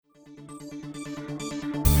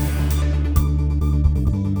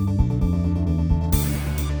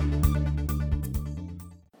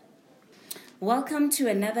Welcome to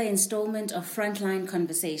another installment of Frontline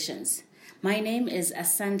Conversations. My name is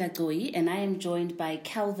Asanda Goi and I am joined by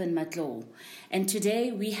Calvin Matlo. And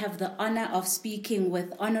today we have the honor of speaking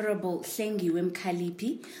with Honorable Hlengiwe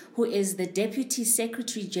Mkhaliphi, who is the Deputy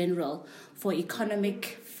Secretary General for Economic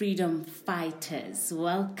Freedom Fighters.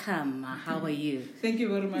 Welcome. How are you? Thank you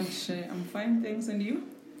very much. I'm fine, thanks. And you?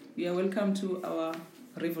 You are welcome to our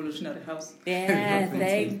revolutionary house. Yeah,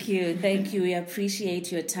 thank you. We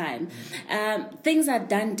appreciate your time. Things are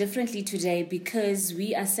done differently today because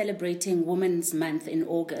we are celebrating Women's Month in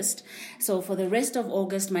August. So for the rest of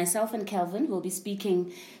August, myself and Calvin will be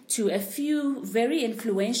speaking to a few very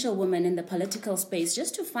influential women in the political space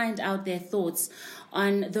just to find out their thoughts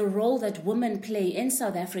on the role that women play in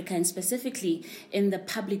South Africa and specifically in the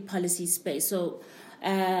public policy space. So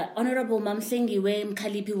Honorable Hlengiwe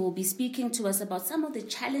Mkhaliphi will be speaking to us about some of the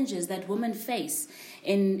challenges that women face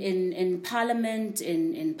in Parliament,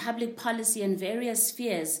 in public policy and various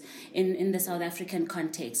spheres in the South African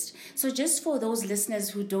context. So just for those listeners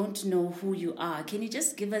who don't know who you are, can you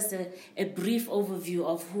just give us a brief overview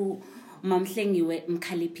of who Hlengiwe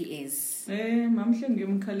Mkhaliphi is?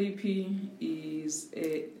 Hlengiwe Mkhaliphi is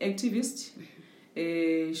an activist.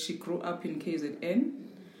 She grew up in KZN.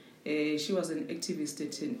 She was an activist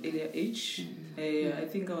at an earlier age. I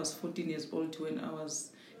think I was 14 years old when I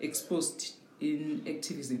was exposed in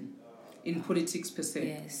activism, in politics per se.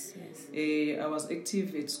 Yes. I was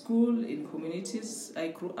active at school, in communities. I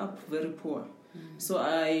grew up very poor. So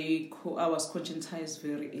I was conscientized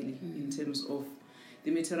very early in terms of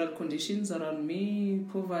the material conditions around me,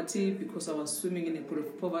 poverty, because I was swimming in a pool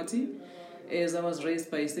of poverty, as I was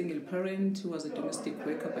raised by a single parent who was a domestic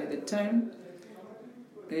worker by the time.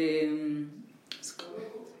 And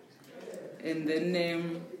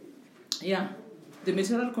then, the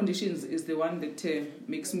material conditions is the one that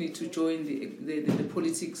makes me to join the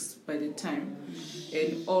politics by the time.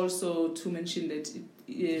 And also to mention that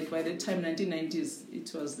by the time 1990s,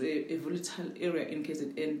 it was a volatile area in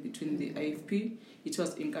KZN between the IFP, it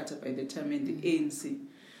was Inkatha by the time, and the ANC.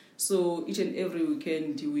 So each and every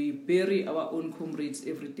weekend, we bury our own comrades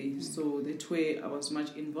every day. So that way I was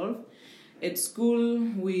much involved. At school,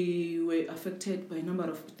 we were affected by a number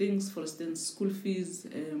of things. For instance, school fees,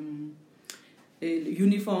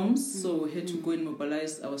 uniforms. So we had to go and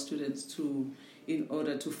mobilize our students in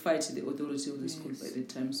order to fight the authority of the school by the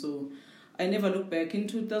time. So I never look back. In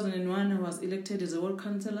 2001, I was elected as a ward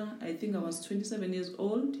councillor. I think I was 27 years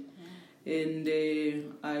old. And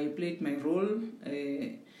I played my role.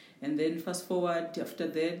 And then fast forward, after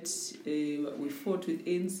that, we fought with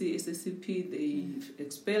ANC, SSCP. They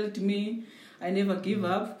expelled me. I never give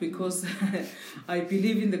up because I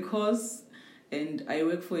believe in the cause. And I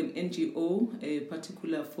work for an NGO,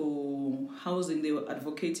 particular for housing. They were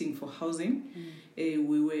advocating for housing.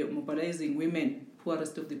 We were mobilizing women,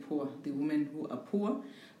 poorest of the poor, the women who are poor,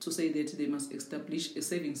 to say that they must establish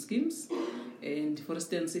saving schemes. And for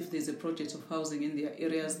instance, if there's a project of housing in their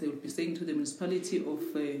areas, they will be saying to the municipality of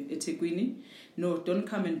eThekwini, no, don't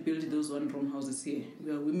come and build those one-room houses here.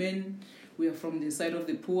 We are women, we are from the side of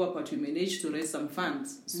the poor, but we managed to raise some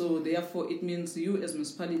funds. So therefore, it means you as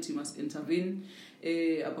municipality must intervene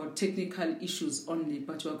about technical issues only,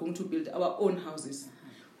 but we are going to build our own houses.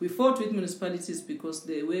 We fought with municipalities because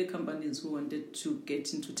there were companies who wanted to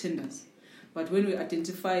get into tenders. But when we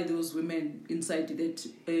identify those women inside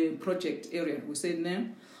that project area, we said, now,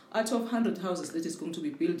 out of 100 houses that is going to be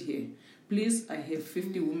built here, please, I have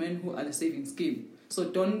 50 women who are the saving scheme. So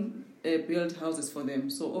don't build houses for them.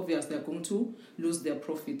 So obviously they're going to lose their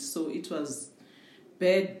profit. So it was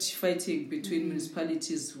bad fighting between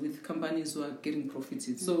municipalities with companies who are getting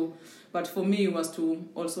profited. So, but for me, it was to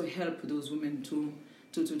also help those women to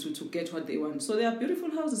get what they want. So there are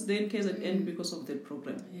beautiful houses there in KZN because of that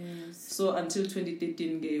program. Yes. So until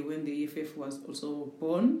 2013, when the EFF was also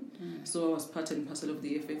born, so I was part and parcel of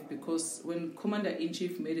the EFF because when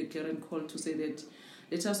Commander-in-Chief made a clear call to say that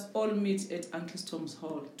let us all meet at Uncle Tom's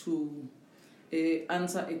Hall to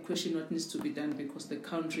answer a question what needs to be done because the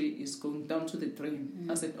country is going down to the drain.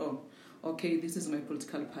 I said, okay, this is my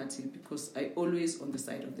political party because I always on the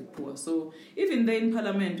side of the poor. So even there in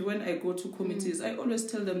Parliament, when I go to committees, I always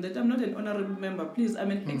tell them that I'm not an honorable member. Please,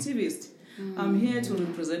 I'm an activist. I'm here to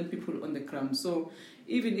represent people on the ground. So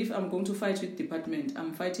even if I'm going to fight with department,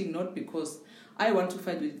 I'm fighting not because I want to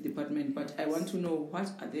fight with the department, but I want to know what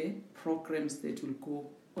are the programs that will go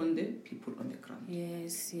on the people on the ground.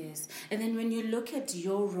 Yes. And then when you look at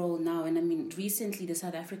your role now, and I mean, recently the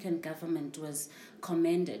South African government was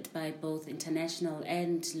commended by both international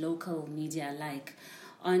and local media alike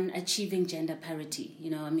on achieving gender parity.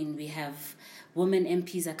 We have women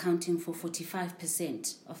MPs accounting for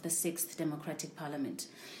 45% of the 6th Democratic Parliament.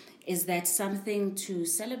 Is that something to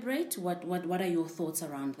celebrate? What are your thoughts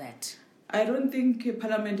around that? I don't think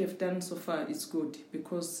Parliament have done so far is good,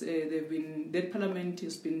 because that Parliament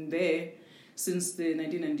has been there since the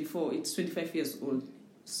 1994. It's 25 years old.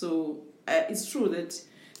 So it's true that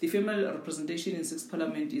the female representation in 6th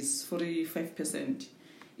Parliament is 45%.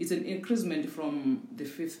 It's an increasement from the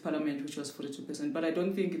 5th Parliament, which was 42%. But I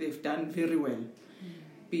don't think they've done very well,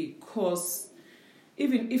 because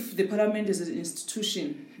even if the Parliament is an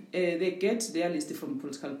institution, they get their list from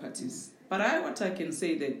political parties. But what I can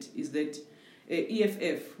say is that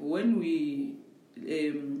EFF, when we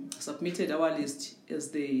submitted our list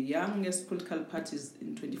as the youngest political parties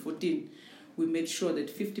in 2014, we made sure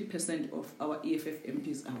that 50% of our EFF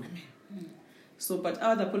MPs are women. So, but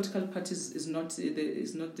other political parties is not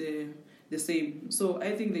the same. So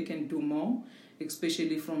I think they can do more,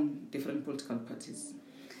 especially from different political parties.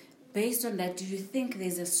 Based on that, do you think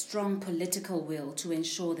there's a strong political will to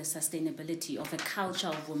ensure the sustainability of a culture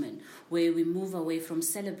of women, where we move away from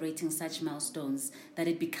celebrating such milestones, that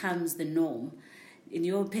it becomes the norm? In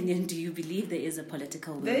your opinion, do you believe there is a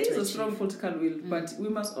political will? There is a strong political will, but we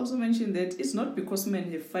must also mention that it's not because men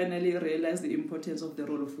have finally realized the importance of the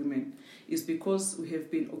role of women. It's because we have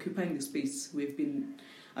been occupying the space. We've been,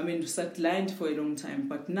 sidelined for a long time.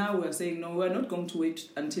 But now we are saying, no, we are not going to wait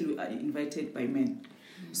until we are invited by men.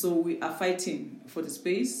 So we are fighting for the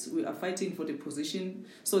space, we are fighting for the position.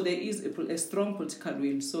 So there is a strong political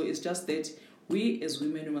will. So it's just that we as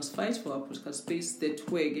women, we must fight for our political space, that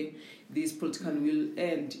way this political will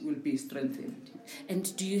will be strengthened.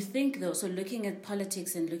 And do you think, though, so looking at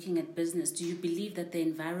politics and looking at business, do you believe that the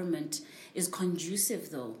environment is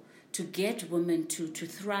conducive, though, to get women to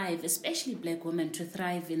thrive, especially black women, to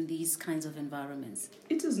thrive in these kinds of environments?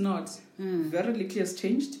 It is not. Very little has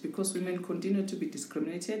changed, because women continue to be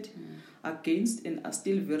discriminated against and are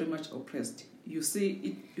still very much oppressed. You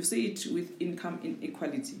see it with income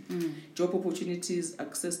inequality, job opportunities,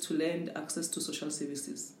 access to land, access to social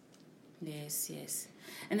services. Yes.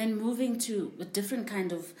 And then moving to a different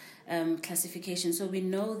kind of classification. So we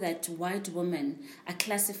know that white women are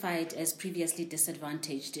classified as previously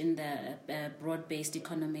disadvantaged in the broad-based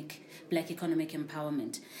black economic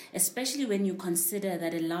empowerment, especially when you consider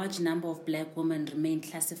that a large number of black women remain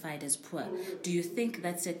classified as poor. Do you think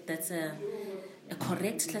that's a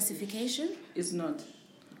correct classification? It's not.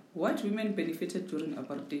 White women benefited during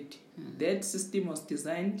apartheid. That system was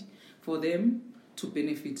designed for them to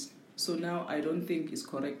benefit. So now I don't think it's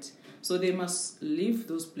correct. So they must leave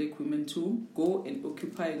those black women to go and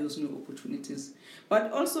occupy those new opportunities.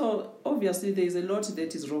 But also, obviously, there is a lot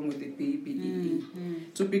that is wrong with the BEE.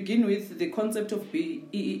 To begin with, the concept of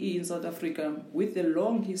BEE in South Africa, with a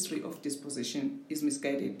long history of dispossession, is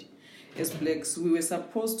misguided. As blacks, we were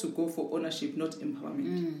supposed to go for ownership, not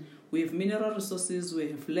empowerment. We have mineral resources, we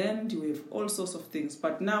have land, we have all sorts of things.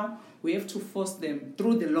 But now we have to force them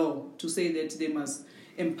through the law to say that they must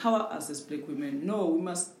empower us as black women. No, we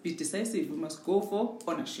must be decisive. We must go for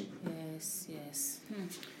ownership. Yes.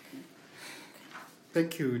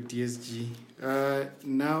 Thank you, DSG.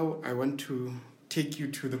 Now I want to take you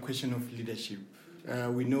to the question of leadership.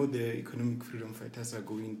 We know the economic freedom fighters are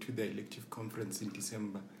going to the elective conference in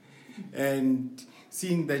December. And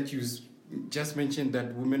seeing that you just mentioned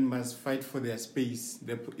that women must fight for their space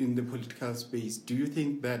in the political space, do you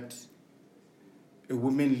think that a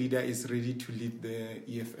woman leader is ready to lead the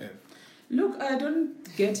EFF? Look, I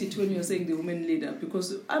don't get it when you're saying the woman leader,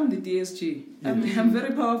 because I'm the DSG. I'm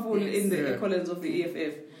very powerful in the echelons of the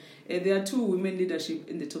EFF. There are 2 women leadership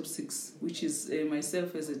in the top 6, which is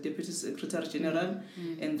myself as a Deputy Secretary General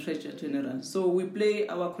and Treasurer General. So we play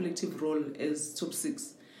our collective role as top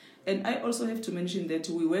 6. And I also have to mention that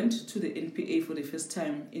we went to the NPA for the first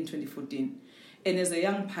time in 2014. And as a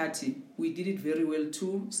young party, we did it very well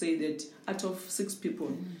to say that out of 6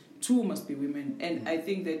 people, 2 must be women. And I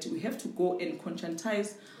think that we have to go and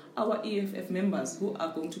conscientize our EFF members who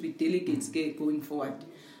are going to be delegates going forward.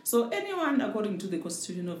 So anyone, according to the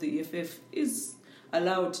constitution of the EFF, is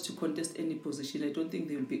allowed to contest any position. I don't think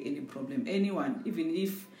there will be any problem. Anyone, even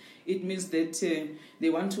if it means that they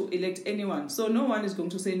want to elect anyone. So no one is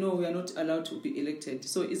going to say, no, we are not allowed to be elected.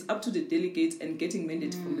 So it's up to the delegates and getting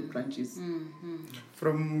mandate from the branches.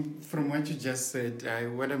 From what you just said,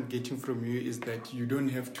 what I'm getting from you is that you don't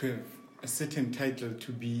have to have a certain title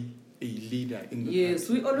to be a leader in the Yes,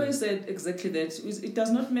 party. we always said exactly that. It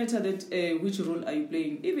does not matter that which role are you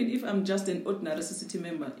playing. Even if I'm just an ordinary CCT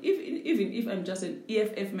member, even if I'm just an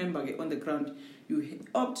EFF member on the ground, you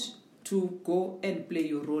opt to go and play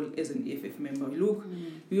your role as an EFF member. Look,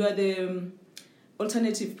 you are the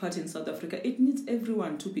alternative party in South Africa. It needs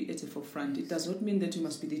everyone to be at the forefront. It does not mean that you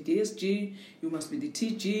must be the DSG, you must be the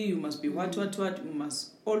TG, you must be what. You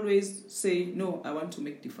must always say, no, I want to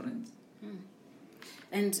make difference.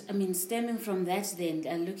 And I mean, stemming from that,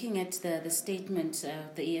 then looking at the statement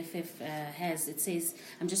the EFF has, it says,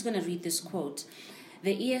 I'm just going to read this quote.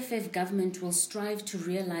 The EFF government will strive to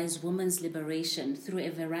realize women's liberation through a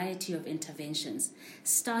variety of interventions,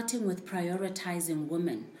 starting with prioritizing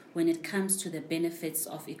women when it comes to the benefits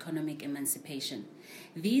of economic emancipation.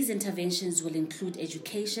 These interventions will include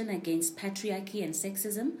education against patriarchy and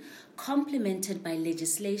sexism, complemented by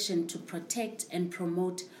legislation to protect and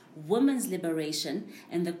promote women's liberation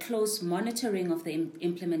and the close monitoring of the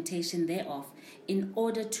implementation thereof in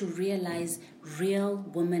order to realize real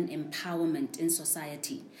women empowerment in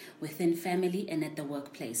society, within family and at the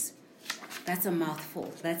workplace. That's a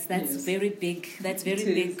mouthful. That's yes. Very big. That's very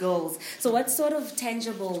big goals. So what sort of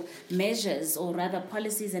tangible measures, or rather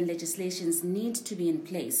policies and legislations, need to be in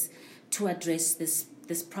place to address this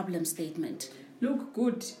problem statement? Look,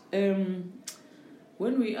 good.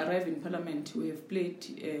 When we arrive in Parliament, we have played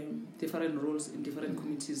different roles in different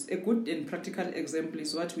committees. A good and practical example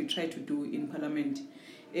is what we try to do in Parliament,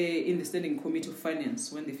 in the Standing Committee of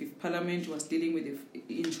Finance, when the Fifth Parliament was dealing with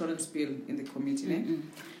the insurance bill in the committee. Mm-hmm.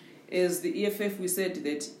 As the EFF, we said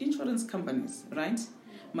that insurance companies, right,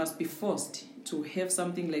 must be forced to have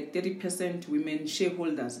something like 30% women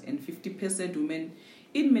shareholders and 50% women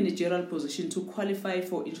in managerial position to qualify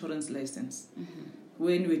for insurance license. Mm-hmm.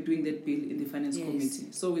 When we're doing that bill in the Finance Committee.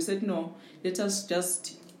 So we said, no, let us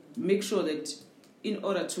just make sure that in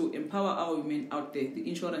order to empower our women out there, the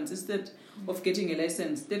insurance, instead of getting a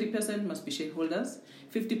license, 30% must be shareholders,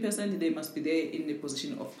 50% they must be there in a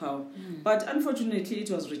position of power. But unfortunately, it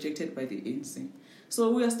was rejected by the ANC. So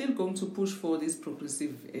we are still going to push for this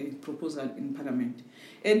progressive proposal in Parliament.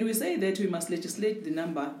 And we say that we must legislate the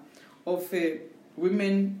number of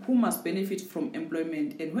women who must benefit from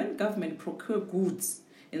employment, and when government procure goods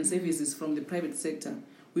and services from the private sector,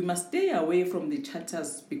 we must stay away from the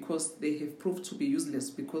charters because they have proved to be useless,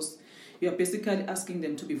 because you are basically asking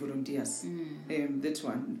them to be volunteers. That's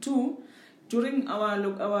one. Two, during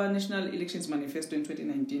our National Elections Manifesto in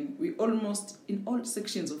 2019, we almost, in all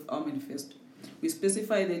sections of our manifesto, we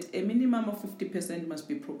specify that a minimum of 50% must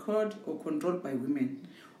be procured or controlled by women,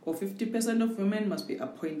 or 50% of women must be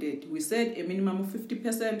appointed. We said a minimum of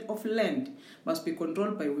 50% of land must be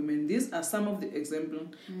controlled by women. These are some of the examples.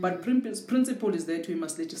 But principle is that we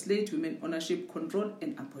must legislate women ownership, control,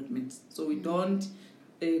 and appointments. So we don't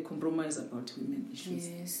compromise about women issues.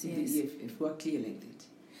 Yes. The EFF, we are clear like that.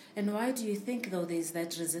 And why do you think, though, there's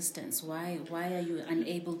that resistance? Why are you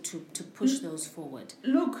unable to push those forward?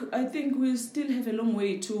 Look, I think we still have a long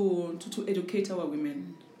way to educate our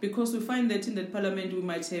women. Because we find that in the Parliament we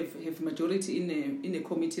might have majority in a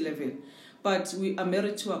committee level, but we are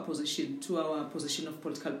married to our position of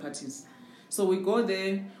political parties. So we go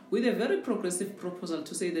there with a very progressive proposal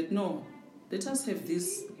to say that no, let us have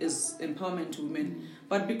this as empowerment to women.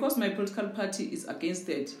 But because my political party is against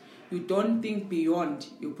that, you don't think beyond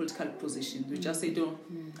your political position. You just say, no,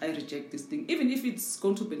 I reject this thing. Even if it's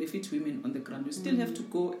going to benefit women on the ground, you still have to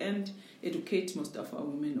go and educate most of our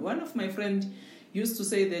women. One of my friends used to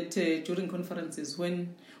say that during conferences,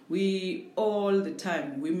 when we all the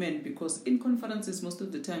time, women, because in conferences most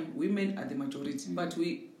of the time women are the majority, but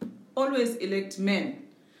we always elect men.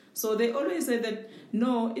 So they always say that,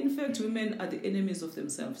 no, in fact, women are the enemies of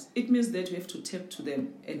themselves. It means that we have to tap to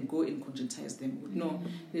them and go and conscientize them. No,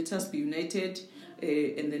 let us be united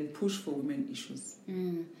and then push for women issues.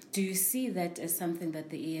 Do you see that as something that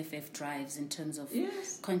the EFF drives in terms of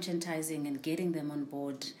conscientizing and getting them on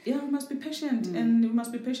board? Yeah, we must be patient, and we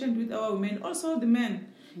must be patient with our women. Also the men.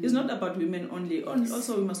 It's not about women only. Yes.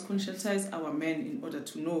 Also, we must conscientize our men in order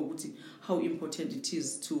to know how important it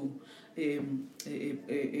is to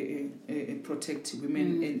protect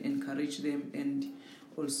women and encourage them, and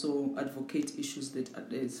also advocate issues that are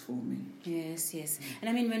there for women. Yes. And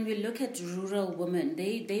I mean, when we look at rural women,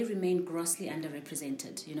 they remain grossly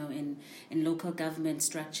underrepresented, in local government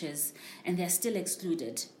structures, and they're still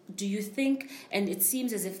excluded. Do you think, and it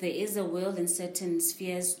seems as if there is a will in certain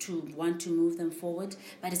spheres to want to move them forward,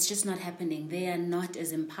 but it's just not happening. They are not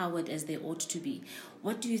as empowered as they ought to be.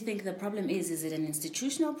 What do you think the problem is? Is it an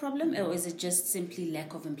institutional problem, or is it just simply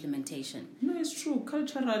lack of implementation? No, it's true.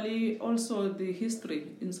 Culturally, also the history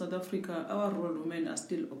in South Africa, our rural women are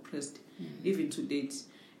still oppressed, even to date.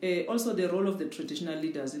 Also the role of the traditional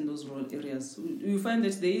leaders in those rural areas. You find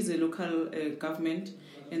that there is a local government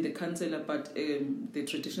and the councillor, but the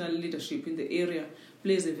traditional leadership in the area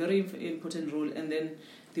plays a very important role. And then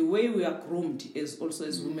the way we are groomed is also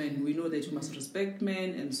as women. We know that we must respect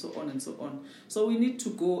men and so on and so on. So we need to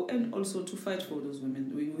go and also to fight for those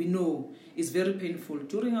women. We know it's very painful.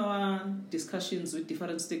 During our discussions with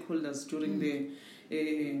different stakeholders during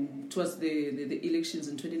towards the elections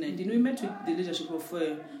in 2019, we met with the leadership of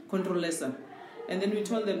Controlesa, and then we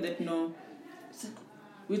told them that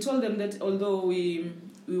although we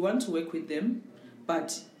want to work with them,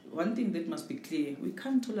 but one thing that must be clear, we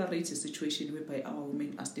can't tolerate a situation whereby our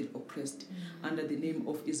women are still oppressed under the name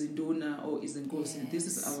of Izinduna or Izinkosi. Yes. This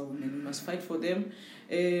is our women. We must fight for them,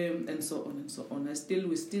 and so on and so on.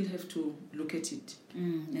 We still have to look at it.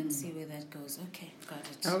 And see where that goes. Okay, got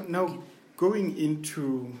it. Now okay. Going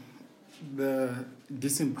into the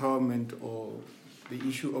disempowerment or the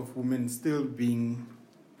issue of women still being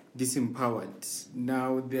disempowered.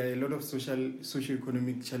 Now there are a lot of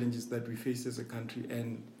socio-economic challenges that we face as a country,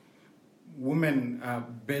 and women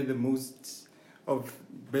bear the most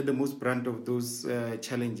brunt of those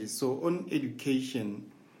challenges. So on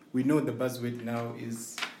education, we know the buzzword now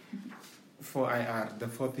is 4IR, the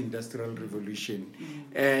Fourth Industrial Revolution.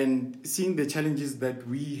 And seeing the challenges that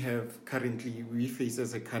we face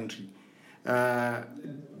as a country,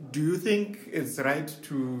 do you think it's right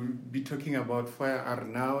to be talking about 4IR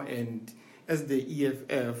now? And as the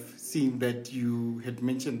EFF, seeing that you had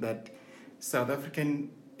mentioned that South African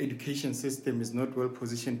education system is not well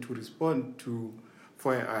positioned to respond to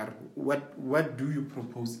 4IR, what do you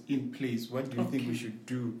propose in place? What do you think we should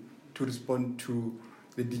do to respond to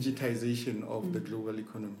the digitization of the global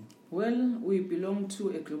economy? Well, we belong to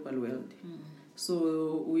a global world,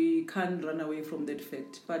 so we can't run away from that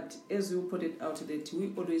fact. But as you put it out, that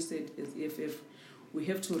we always said as EFF, we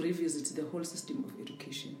have to revisit the whole system of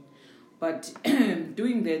education. But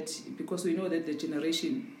doing that, because we know that the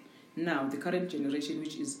generation now, the current generation,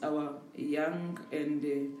 which is our young and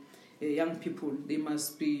young people, they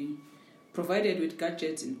must be provided with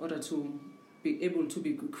gadgets in order to be able to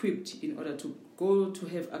be equipped in order to go to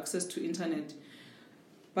have access to internet.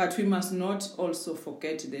 But we must not also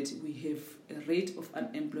forget that we have a rate of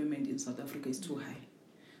unemployment in South Africa is too high.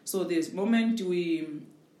 So the moment we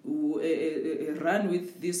run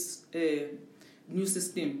with this new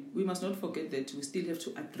system, we must not forget that we still have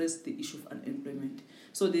to address the issue of unemployment.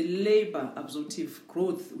 So the labor absorptive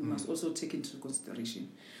growth we must also take into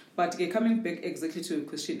consideration. But coming back exactly to your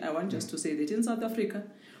question, I want just to say that in South Africa,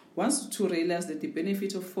 wants to realize that the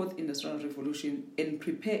benefit of Fourth Industrial Revolution and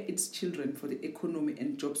prepare its children for the economy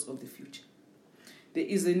and jobs of the future. There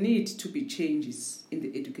is a need to be changes in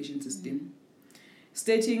the education system,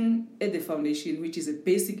 starting at the foundation, which is a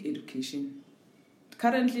basic education.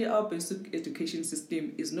 Currently, our basic education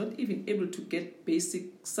system is not even able to get basic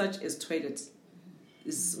such as toilets.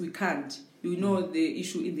 We can't. You know the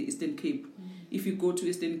issue in the Eastern Cape. If you go to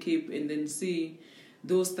Eastern Cape and then see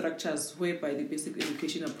those structures whereby the basic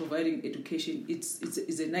education are providing education,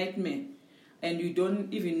 it's a nightmare. And you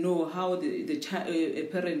don't even know how a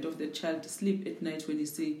parent of the child sleep at night when you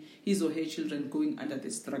see his or her children going under the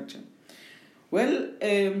structure. Well,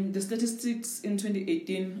 the statistics in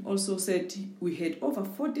 2018 also said we had over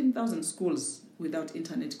 14,000 schools without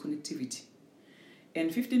internet connectivity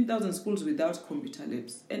and 15,000 schools without computer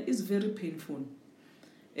labs. And it's very painful.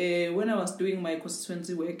 When I was doing my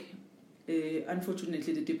constituency work,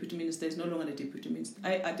 unfortunately, the deputy minister is no longer the deputy minister.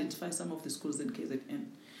 I identified some of the schools in KZN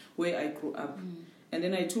where I grew up. And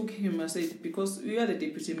then I took him, I said, because you are the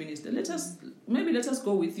deputy minister, let us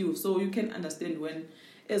go with you so you can understand when,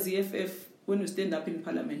 as the EFF, when we stand up in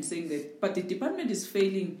parliament saying that, but the department is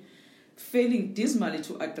failing dismally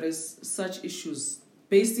to address such issues,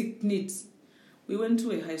 basic needs. We went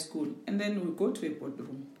to a high school and then we go to a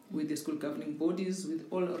boardroom with the school governing bodies, with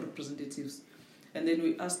all our representatives. And then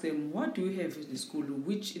we ask them, what do you have in the school?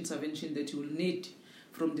 Which intervention that you will need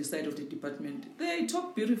from the side of the department? They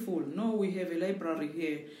talk beautiful. No, we have a library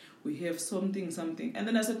here. We have something. And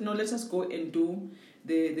then I said, no, let us go and do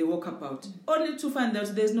the walkabout. Only to find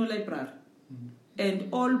out there's no library. And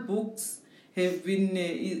all books have been,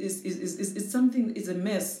 it's a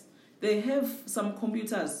mess. They have some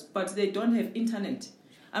computers, but they don't have internet.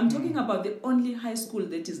 I'm talking about the only high school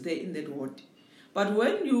that is there in that ward. But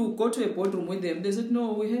when you go to a boardroom with them, they said,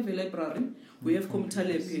 no, we have a library, we have computer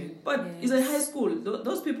lab here. But it's a high school.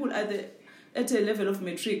 Those people are at a level of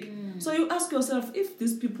matric. So you ask yourself, if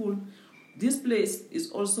this place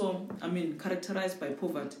is also, characterized by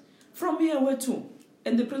poverty, from here, where to?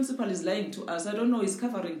 And the principal is lying to us. I don't know, he's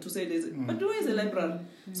covering to say there's... But where is the library?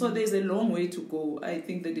 So there's a long way to go. I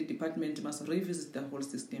think that the department must revisit the whole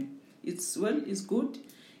system. It's good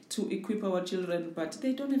to equip our children, but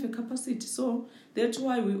they don't have a capacity. So that's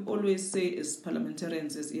why we always say as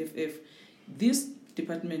parliamentarians, as EFF, this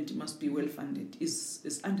department must be well funded. It's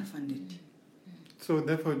underfunded. So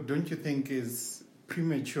therefore, don't you think it's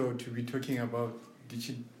premature to be talking about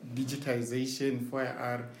digitization,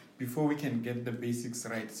 4IR, before we can get the basics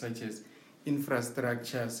right, such as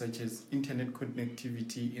infrastructure, such as internet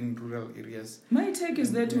connectivity in rural areas? My take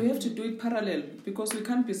is that we have to do it parallel, because we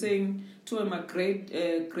can't be saying to a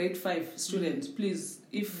grade 5 student, please,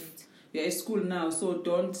 if you're at school now, so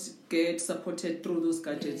don't get supported through those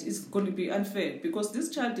gadgets. It's going to be unfair, because this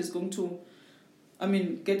child is going to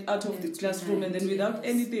get out of the classroom and then without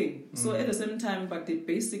anything. So at the same time, but the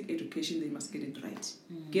basic education, they must get it right.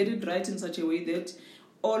 Get it right in such a way that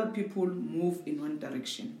all people move in one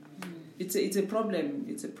direction. It's a problem.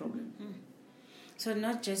 It's a problem. So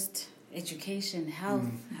not just education, health.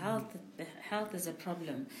 Health is a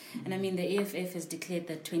problem. And the EFF has declared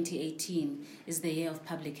that 2018 is the year of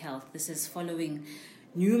public health. This is following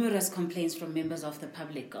numerous complaints from members of the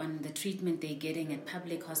public on the treatment they're getting at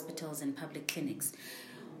public hospitals and public clinics.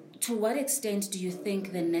 To what extent do you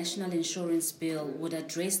think the National Insurance Bill would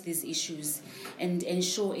address these issues and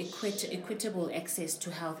ensure equitable access to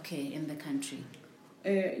healthcare in the country?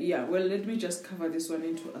 Well, let me just cover this one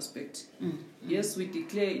into aspect. Yes, we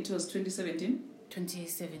declare it was 2017.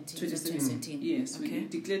 2017. Yes, we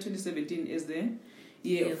declare 2017 as the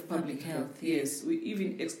year of public health. Yes, we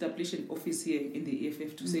even established an office here in the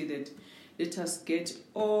EFF to say that let us get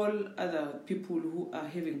all other people who are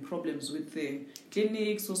having problems with the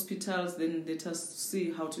clinics, hospitals, then let us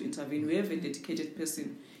see how to intervene. We have a dedicated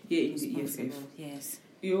person here in the EFF. Yes.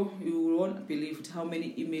 You won't believe how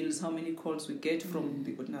many emails, how many calls we get from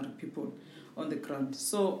the ordinary people on the ground.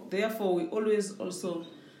 So therefore, we always also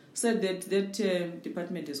said that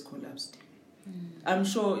department has collapsed. I'm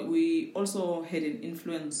sure we also had an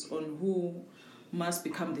influence on who must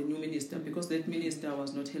become the new minister, because that minister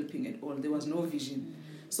was not helping at all. There was no vision.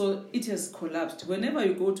 So it has collapsed. Whenever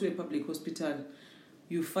you go to a public hospital,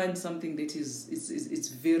 you find something that it's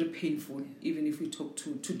very painful, even if we talk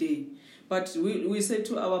to today. But we say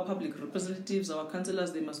to our public representatives, our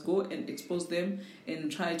councillors, they must go and expose them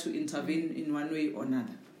and try to intervene in one way or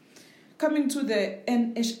another. Coming to the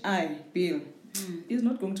NHI bill, is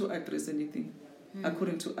not going to address anything,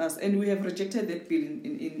 according to us. And we have rejected that bill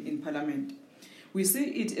in Parliament. We see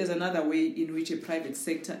it as another way in which a private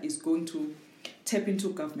sector is going to tap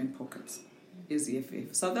into government pockets as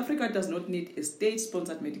EFF. South Africa does not need a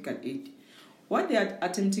state-sponsored medical aid. What they are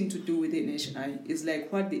attempting to do with the NHI is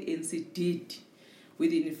like what the ANC did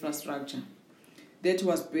with the infrastructure that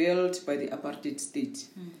was built by the apartheid state.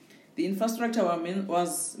 The infrastructure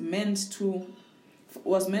was meant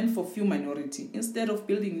for few minority. Instead of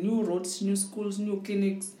building new roads, new schools, new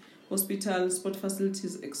clinics, hospitals, sport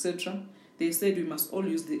facilities, etc., they said we must all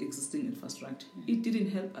use the existing infrastructure. It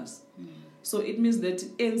didn't help us. So it means that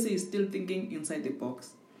ANC is still thinking inside the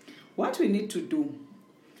box. What we need to do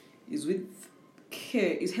is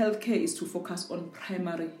healthcare is to focus on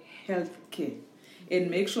primary health care and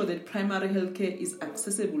make sure that primary health care is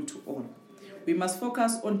accessible to all. We must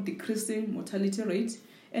focus on decreasing mortality rates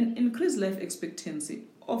and increase life expectancy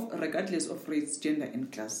regardless of race, gender,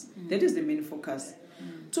 and class. That is the main focus.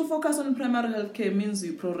 To focus on primary health care means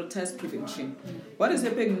we prioritize prevention. What is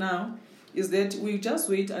happening now is that we just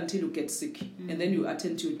wait until you get sick and then you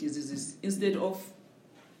attend to your diseases instead of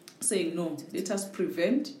saying, no, let us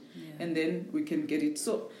prevent and then we can get it.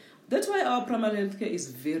 So that's why our primary health care is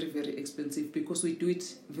very, very expensive, because we do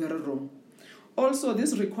it very wrong. Also,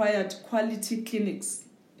 this required quality clinics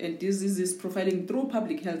and diseases profiling through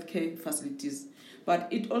public health care facilities. But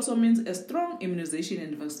it also means a strong immunization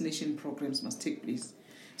and vaccination programs must take place.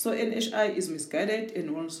 So NHI is misguided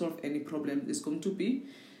and won't solve any problem. It's going to be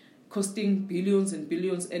costing billions and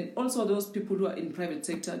billions. And also those people who are in private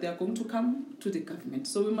sector, they are going to come to the government.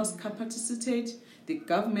 So we must capacitate the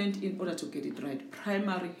government in order to get it right.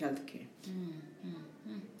 Primary health care.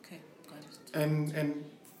 Okay, got it. And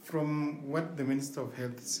from what the Minister of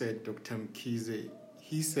Health said, Dr. Mkhize,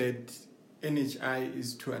 he said NHI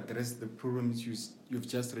is to address the problems you've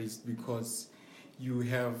just raised, because you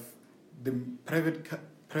have the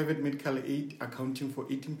private medical aid accounting for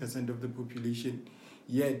 18% of the population.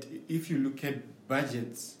 Yet, if you look at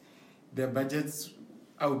budgets, their budgets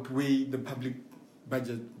outweigh the public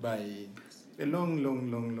budget by a long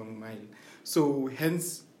mile. So,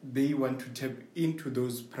 hence, they want to tap into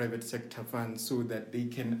those private sector funds so that they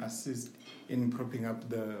can assist in propping up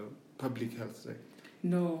the public health sector.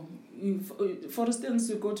 No. For instance,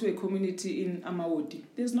 you go to a community in Amaoti.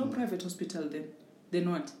 There's no private hospital there. Then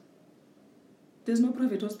what? There's no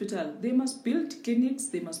private hospital. They must build clinics.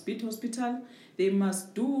 They must build hospital. They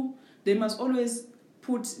must always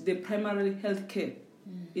put the primary health care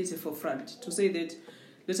is a forefront to say that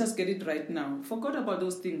let us get it right now. Forgot about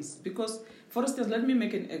those things because, for instance, let me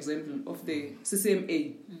make an example of the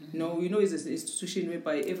CCMA. No, it's an institution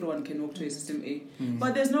whereby everyone can walk to a CCMA,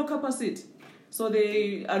 but there's no capacity. So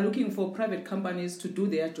they are looking for private companies to do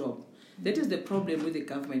their job. That is the problem with the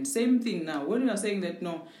government. Same thing now. When we are saying that,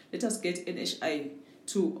 no, let us get NHI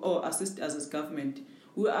or assist us as government,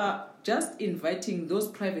 we are just inviting those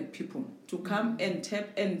private people to come and tap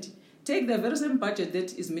and take the very same budget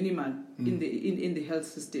that is minimal in the health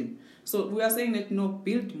system. So we are saying that, no,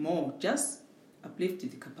 build more, just uplift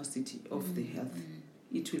the capacity of the health.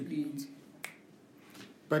 It will be...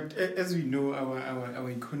 But as we know, our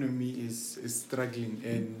economy is struggling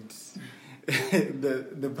and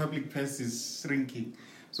the public purse is shrinking.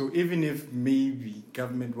 So even if maybe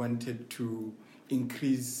government wanted to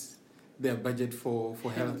increase their budget for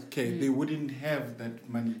healthcare, they wouldn't have that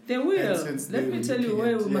money. They will. Let me tell you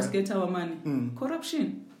where we must get our money.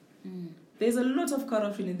 Corruption. There's a lot of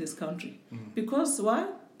corruption in this country. Because why?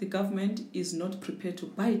 The government is not prepared to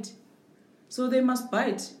bite. So they must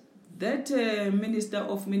bite. That Minister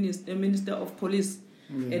of Police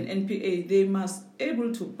and NPA, they must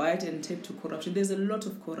able to bite and tap to corruption. There's a lot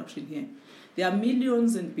of corruption here. There are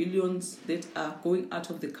millions and billions that are going out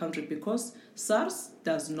of the country because SARS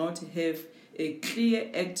does not have a clear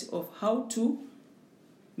act of how to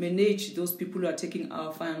manage those people who are taking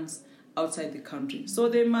our funds outside the country. So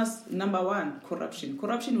they must, number one, corruption.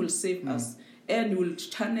 Corruption will save us and will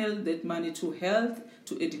channel that money to health,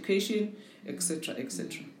 to education, etc.,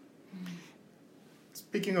 etc.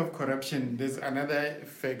 Speaking of corruption, there's another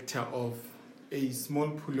factor of a small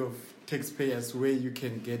pool of taxpayers where you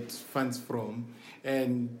can get funds from.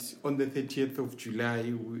 And on the 30th of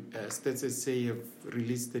July, Stats SA have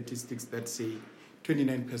released statistics that say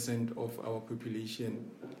 29% of our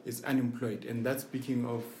population is unemployed. And that's speaking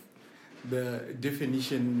of the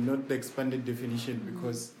definition, not the expanded definition,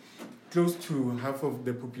 because close to half of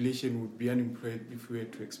the population would be unemployed if we were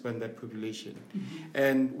to expand that population.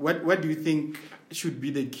 And what do you think should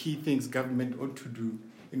be the key things government ought to do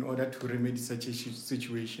in order to remedy such a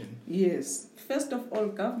situation? Yes. First of all,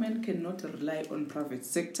 government cannot rely on private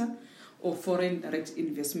sector or foreign direct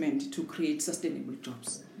investment to create sustainable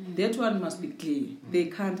jobs. That one must be clear. They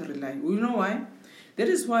can't rely. You know why? That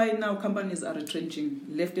is why now companies are retrenching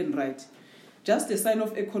left and right. Just a sign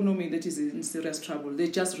of economy that is in serious trouble, they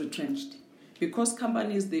just retrenched. Because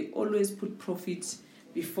companies, they always put profit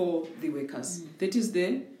before the workers. That is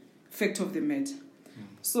the fact of the matter.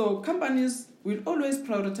 So companies will always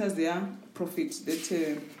prioritize their profit.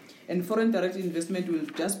 And foreign direct investment will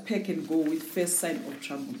just pack and go with first sign of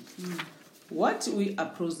trouble. What we are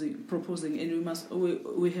proposing,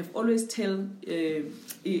 and we have always tell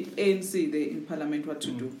ANC there in Parliament what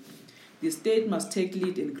to do. The state must take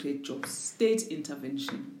lead and create jobs. State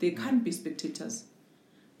intervention. They can't be spectators.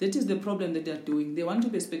 That is the problem that they are doing. They want to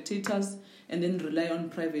be spectators and then rely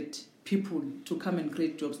on private people to come and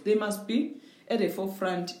create jobs. They must be at the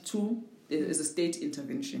forefront as a state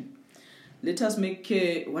intervention. Let us make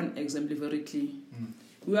one example very clear.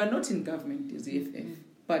 We are not in government as the EFF,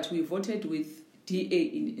 but we voted with DA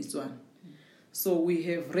in Iswan. So we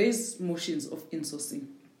have raised motions of insourcing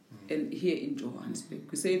and here in Johannesburg.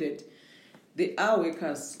 We say that there are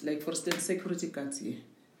workers, like for instance, security guards here.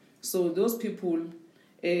 So those people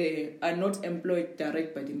are not employed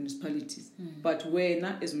direct by the municipalities. But we're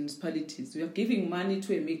not as municipalities. We are giving money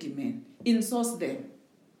to a middleman. In-source them.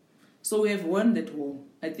 So we have won that war.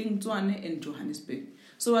 I think Tshwane and Johannesburg.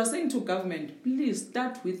 So we're saying to government, please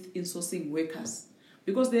start with in-sourcing workers.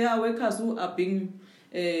 Because there are workers who are being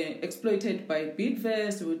exploited by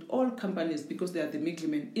Bidvest, with all companies, because they are the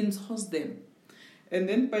middlemen. In-source them. And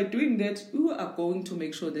then by doing that, we are going to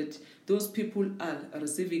make sure that those people are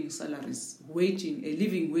receiving salaries,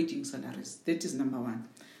 living waging salaries. That is number one.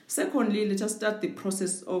 Secondly, let us start the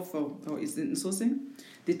process of insourcing,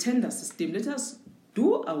 the tender system. Let us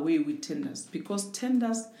do away with tenders, because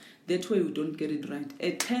tenders, that way we don't get it right.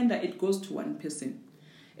 A tender, it goes to one person.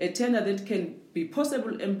 A tender that can be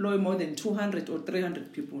possible employ more than 200 or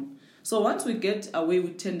 300 people. So once we get away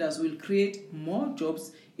with tenders, we'll create more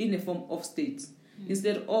jobs in the form of states,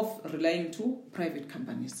 instead of relying to private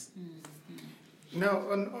companies. Now,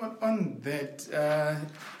 on that,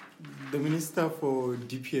 the Minister for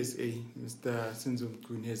DPSA, Mr. Senzo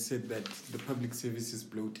Mchunu, has said that the public service is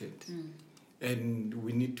bloated. and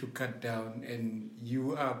we need to cut down, and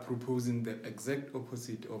you are proposing the exact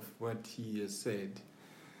opposite of what he has said.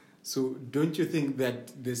 So don't you think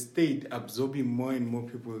that the state absorbing more and more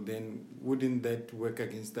people, then wouldn't that work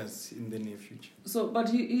against us in the near future? So, but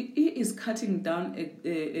he is cutting down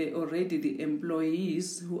already the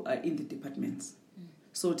employees who are in the departments.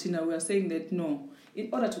 So, Tina, we are saying that no, in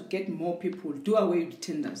order to get more people, do away with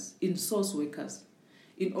tenders, in-source workers,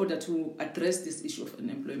 in order to address this issue of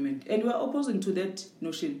unemployment. And we are opposing to that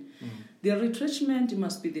notion. The retrenchment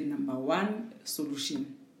must be the number one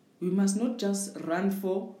solution. We must not just run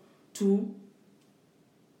to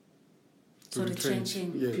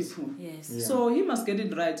retrenching people. Yes. Yeah. So he must get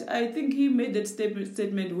it right. I think he made that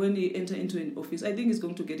statement when he entered into an office. I think he's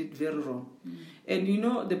going to get it very wrong.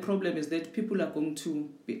 And the problem is that people are going to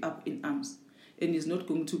be up in arms. And it's not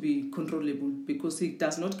going to be controllable because he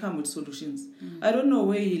does not come with solutions. I don't know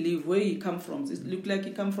where he lives, where he come from. It looks like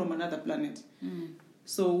he come from another planet.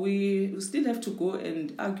 So we still have to go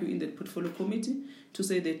and argue in the portfolio committee to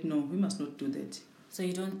say that no, we must not do that. So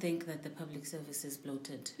you don't think that the public service is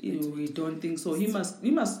bloated? We don't think so. He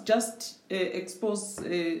must just expose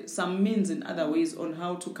some means in other ways on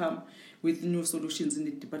how to come with new solutions in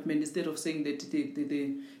the department instead of saying that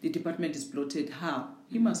the department is bloated. How?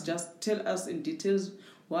 He must just tell us in details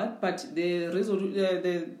what, but the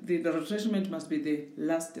retrenchment must be the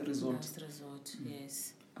last resort. Last resort,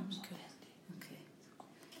 yes. Okay.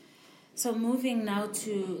 So moving now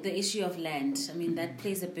to the issue of land. I mean, that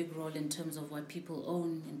plays a big role in terms of what people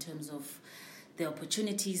own, in terms of the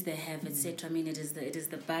opportunities they have, etc. I mean, it is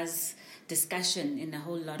the buzz discussion in a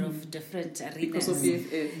whole lot of different arenas. Because of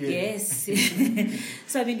BFA. Yes.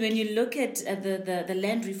 So, I mean, when you look at the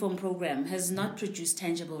land reform program has not produced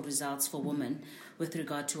tangible results for women with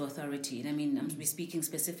regard to authority. And I mean, we're speaking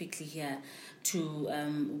specifically here to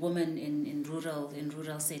women in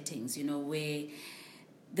rural settings, where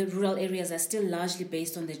the rural areas are still largely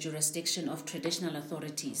based on the jurisdiction of traditional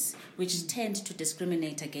authorities, which tend to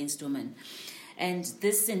discriminate against women. And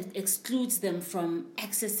this excludes them from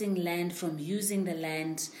accessing land, from using the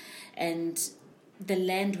land, and the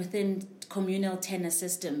land within communal tenure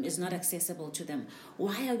system is not accessible to them.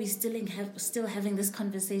 Why are we still having this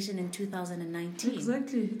conversation in 2019?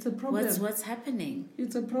 Exactly, it's a problem. What's happening?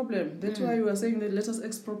 It's a problem. That's why we are saying that let us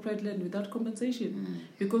expropriate land without compensation,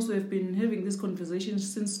 because we have been having this conversation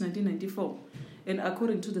since 1994, and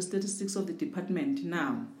according to the statistics of the department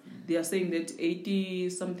now, they are saying that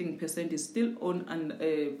 80-something% is still owned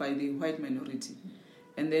by the white minority.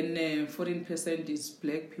 And then 14% is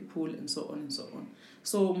black people, and so on and so on.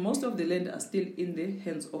 So most of the land are still in the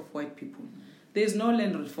hands of white people. There is no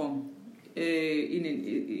land reform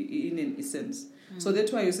in an essence. So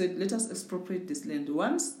that's why you said, let us expropriate this land.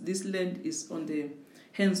 Once this land is on the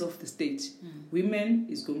hands of the state, women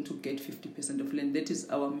is going to get 50% of land. That is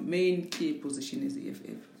our main key position as the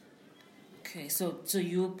EFF. Okay, so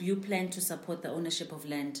you plan to support the ownership of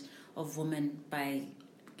land of women by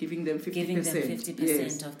giving them 50%. Giving them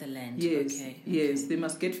 50% of the land. Yes. Okay. Yes, they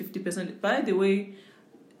must get 50%. By the way,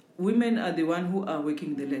 women are the one who are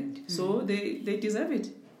working the land, so they deserve it.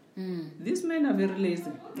 These men are very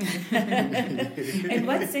lazy. And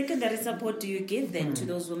what secondary support do you give then to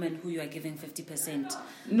those women who you are giving 50%?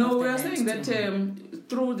 No, we are saying that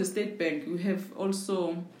through the state bank, we have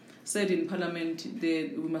also said in Parliament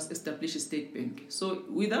that we must establish a state bank. So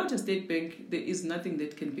without a state bank, there is nothing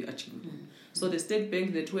that can be achieved. So the state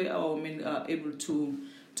bank, that way our women are able to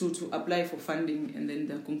apply for funding, and then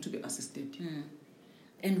they're going to be assisted.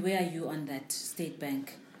 And where are you on that state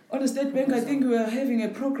bank? On the state bank, I think we are having a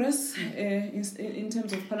progress in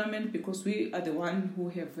terms of Parliament, because we are the one who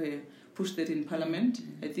have pushed that in Parliament.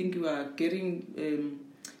 I think we are getting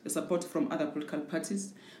support from other political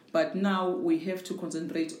parties. But now we have to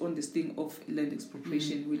concentrate on this thing of land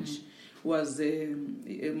expropriation, which was a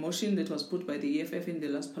motion that was put by the EFF in the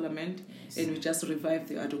last Parliament, and we just revived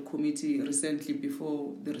the ad hoc committee recently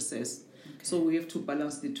before the recess. Okay. So we have to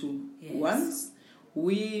balance the two. Yes. Once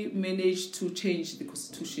we manage to change the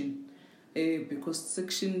Constitution, because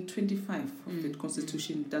Section 25 of the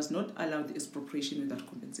Constitution does not allow the expropriation without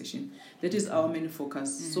compensation. That is our main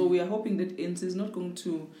focus. So we are hoping that ANC is not going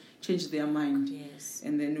to change their mind. Yes.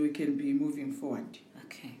 And then we can be moving forward.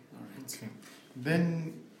 Okay, all right. Okay.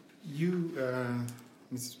 Then you,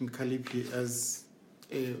 Mrs. Mkhaliphi, as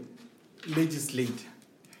a legislator,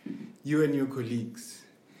 you and your colleagues,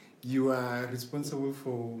 you are responsible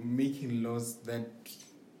for making laws that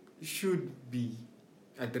should be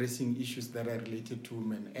addressing issues that are related to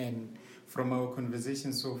women. And from our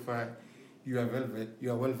conversation so far, you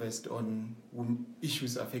are well versed on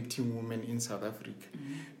issues affecting women in South Africa.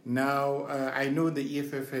 Now, I know the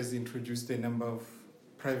EFF has introduced a number of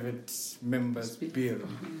private members' bill,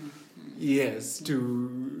 yes,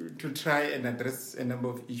 to try and address a number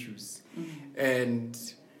of issues. And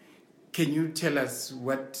can you tell us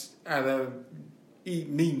what other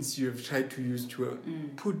means you have tried to use to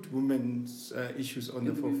put women's issues on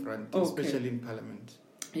the forefront, especially in Parliament?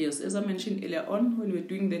 Yes, as I mentioned earlier on, when we were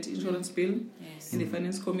doing that insurance bill in the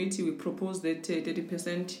Finance Committee, we proposed that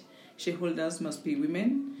 30% shareholders must be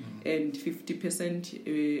women and 50%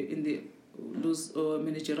 in the those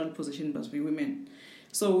managerial position must be women.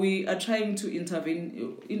 So we are trying to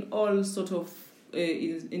intervene in all sort of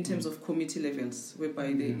in terms of committee levels,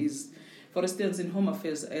 whereby there is, for instance, in Home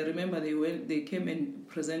Affairs, I remember they came and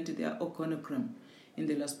presented their organogram in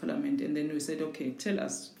the last Parliament, and then we said, okay, tell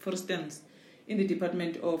us, for instance, in the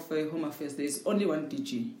Department of Home Affairs, there is only one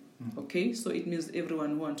DG. Okay, so it means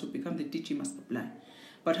everyone who wants to become the DG must apply.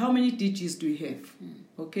 But how many DGs do we have?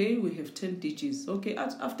 Okay, we have 10 DGs. Okay,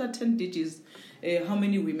 after 10 DGs, how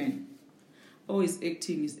many women? Oh, is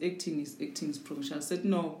acting is professional. I said,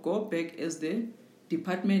 no, go back as the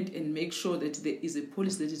department and make sure that there is a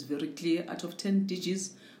policy that is very clear. Out of 10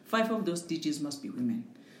 DGs, 5 of those DGs must be women.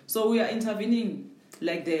 So we are intervening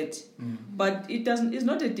like that, but it's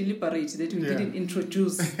not a deliberate that we didn't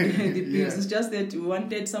introduce the bills. It's just that we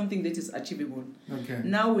wanted something that is achievable. Okay.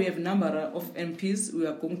 Now we have a number of MPs. We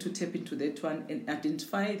are going to tap into that one and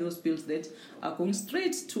identify those bills that are going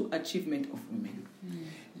straight to achievement of women.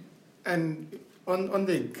 And on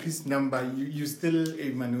the increased number, you're still a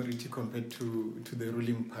minority compared to the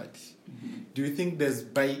ruling party. Do you think there's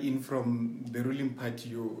buy-in from the ruling party,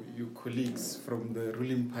 your colleagues from the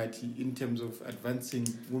ruling party, in terms of advancing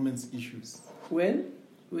women's issues? Well,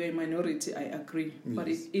 we're a minority, I agree. Yes. But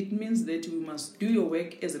it means that we must do your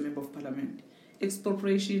work as a member of parliament.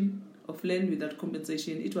 Expropriation of land without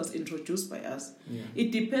compensation, it was introduced by us. Yeah.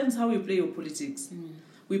 It depends how you play your politics.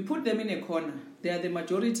 We put them in a corner. They are the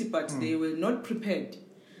majority, but they were not prepared,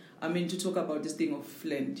 to talk about this thing of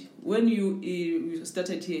land. When you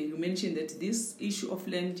started here, you mentioned that this issue of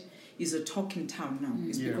land is a talk in town now.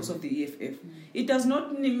 It's because of the EFF. It does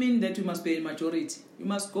not mean that you must be a majority. You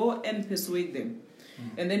must go and persuade them.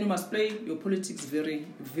 And then you must play your politics very,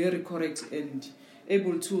 very correct and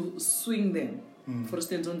able to swing them, for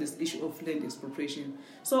instance, on this issue of land expropriation.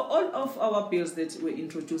 So all of our bills that were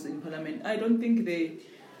introduced in Parliament, I don't think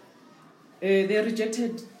they're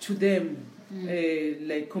rejected to them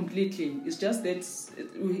completely. It's just that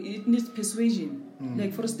it needs persuasion.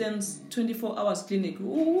 Like, for instance, 24 hours clinic.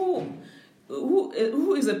 Who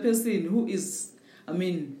is a person who is,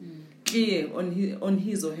 clear on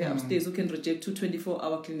his or her upstairs who can reject 2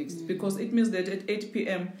 24-hour clinics? Because it means that at 8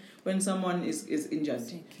 p.m. when someone is injured,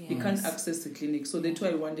 he can't access the clinic. So that's why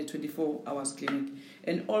we want a 24 hours clinic.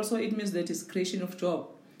 And also it means that it's creation of job.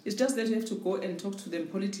 It's just that you have to go and talk to them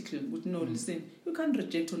politically. Listen, you can't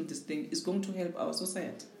reject on this thing. It's going to help our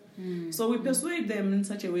society. So we persuade them in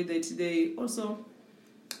such a way that they also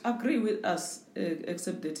agree with us,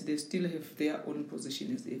 except that they still have their own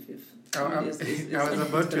position as the FF. I was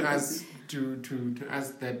about to ask to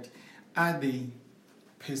ask that, are they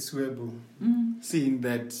persuadable, seeing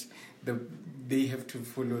that they have to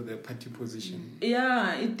follow the party position?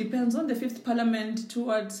 Yeah, it depends on the 5th Parliament.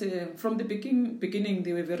 Towards from the beginning,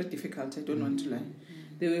 they were very difficult. I don't want to lie.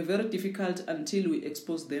 They were very difficult until we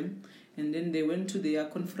exposed them. And then they went to their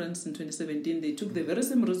conference in 2017. They took the very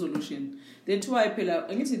same resolution. That's why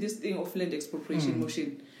this thing of land expropriation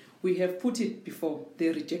motion, we have put it before. They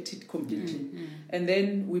reject it completely. And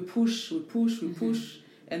then we push.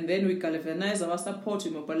 And then we galvanize our support,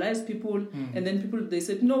 we mobilize people. And then people, they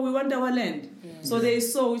said, no, we want our land. So they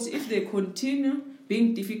saw it, if they continue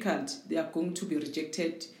being difficult, they are going to be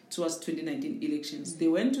rejected towards 2019 elections. They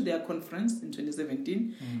went to their conference in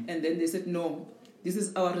 2017. And then they said, no, this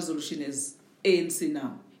is our resolution as ANC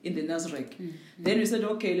now in the NASREC. Then we said,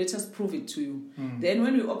 okay, let us prove it to you. Then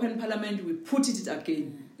when we opened Parliament, we put it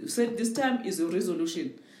again. We said, this time is a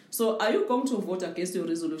resolution. So are you going to vote against your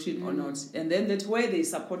resolution or not? And then that's why they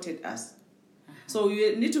supported us. So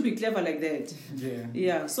you need to be clever like that.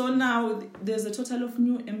 Yeah. So now there's a total of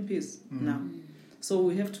new MPs now. So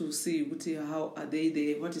we have to see how are they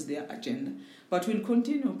there, what is their agenda. But we'll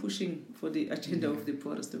continue pushing for the agenda of the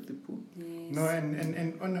poorest of the poor. Yes. No,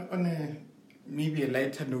 and on a maybe a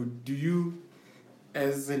lighter note, do you,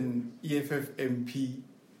 as an EFF MP,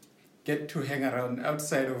 get to hang around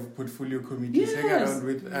outside of portfolio committees, hang around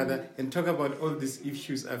with other, and talk about all these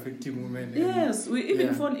issues affecting women? Yes, we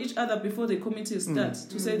even phone each other before the committee starts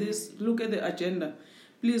to say this, look at the agenda.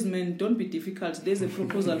 please, man, don't be difficult. There's a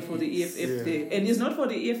proposal for the EFF there. And it's not for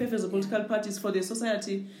the EFF as a political party, it's for the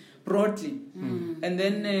society broadly. And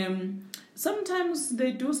then sometimes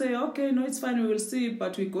they do say, okay, no, it's fine, we will see,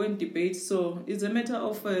 but we go and debate. So it's a matter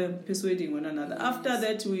of persuading one another. After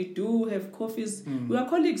that, we do have coffees. We are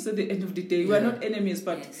colleagues at the end of the day. We are not enemies,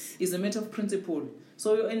 but it's a matter of principle.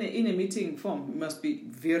 So in a meeting form, you must be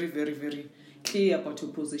very, very, very clear about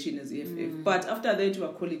your position as EFF. But after that, you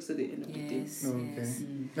are colleagues at the end of the day. Okay.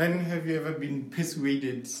 And have you ever been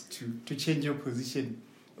persuaded to change your position?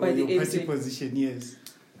 Or By the your party ANC? position, yes.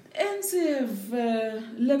 ANC have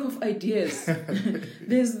lack of ideas.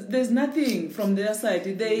 There's nothing from their side.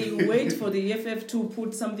 They wait for the EFF to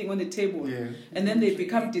put something on the table, and then they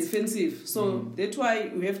become defensive. So that's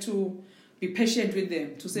why we have to be patient with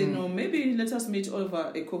them to say, no, maybe let us meet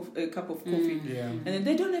over a cup of coffee. And then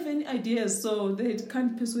they don't have any ideas, so they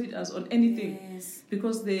can't persuade us on anything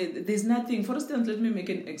because there's nothing. For instance, let me make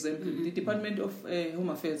an example. The Department of Home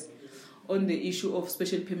Affairs on the issue of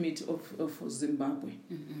special permit of Zimbabwe.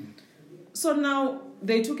 So now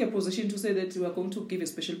they took a position to say that we are going to give a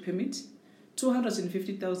special permit.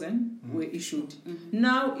 250,000 were issued.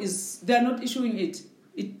 Now they are not issuing it.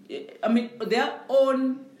 I mean, their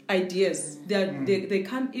own ideas. They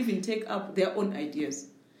can't even take up their own ideas.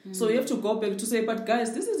 So you have to go back to say, but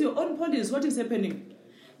guys, this is your own policy. What is happening?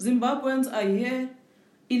 Zimbabweans are here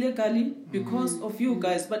illegally because of you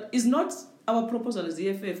guys, but it's not our proposal as the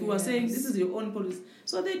EFF who are saying this is your own policy.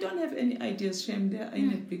 So they don't have any ideas. Shame, they are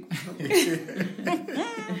in a big trouble.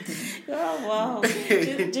 Oh, wow.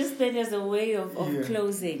 Just that as a way of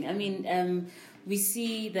closing. I mean, we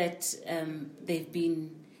see that there have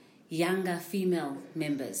been younger female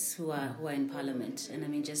members who are in Parliament. And I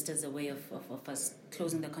mean, just as a way of us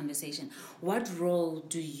closing the conversation, what role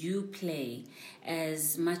do you play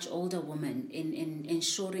as much older woman in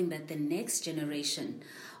ensuring that the next generation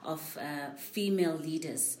of female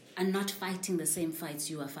leaders are not fighting the same fights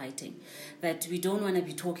you are fighting? That we don't want to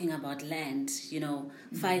be talking about land,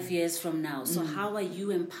 5 years from now. So how are you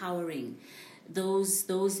empowering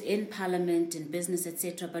those in Parliament, in business,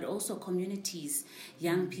 etc., but also communities,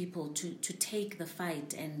 young people, to take the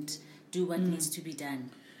fight and do what needs to be done?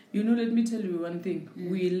 Let me tell you one thing.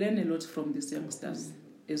 We learn a lot from these youngsters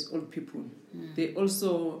as old people. They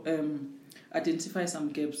also identify some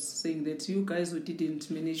gaps, saying that you guys who didn't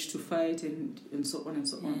manage to fight and so on and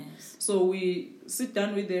so on. So we sit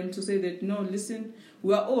down with them to say that, no, listen,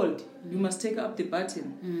 we are old. You must take up the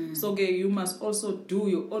baton. So you must also do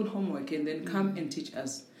your own homework and then come and teach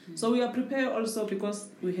us. So we are prepared also because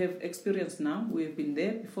we have experience now. We have been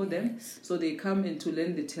there before them. So they come in to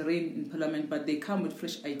learn the terrain in Parliament, but they come with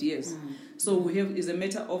fresh ideas. So it's a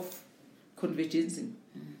matter of converging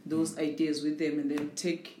those ideas with them and then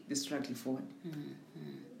take the struggle forward.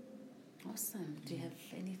 Awesome. Do you have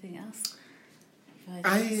anything else?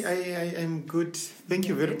 I am good. Thank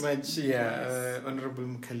you very much, Honorable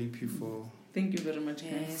Mkhaliphi, for thank you very much,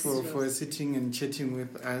 guys. For sitting and chatting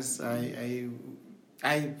with us.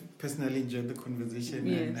 I personally enjoyed the conversation,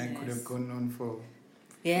 and I could have gone on for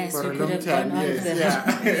a long time.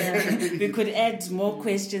 We could add more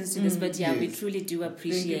questions to this, but we truly do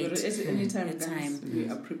appreciate any time, the time. We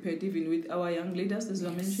are prepared, even with our young leaders, as you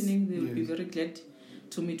are mentioning. They will be very glad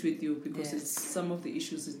to meet with you because it's some of the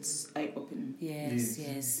issues, it's eye-opening.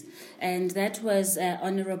 Yes. And that was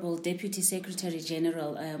Honorable Deputy Secretary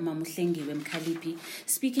General Mamahlengiwe Mkhaliphi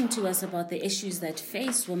speaking to us about the issues that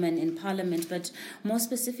face women in Parliament, but more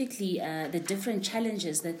specifically the different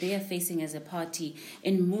challenges that they are facing as a party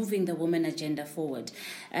in moving the women agenda forward.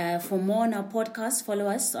 For more on our podcast, follow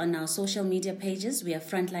us on our social media pages. We are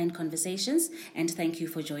Frontline Conversations, and thank you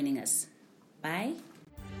for joining us. Bye.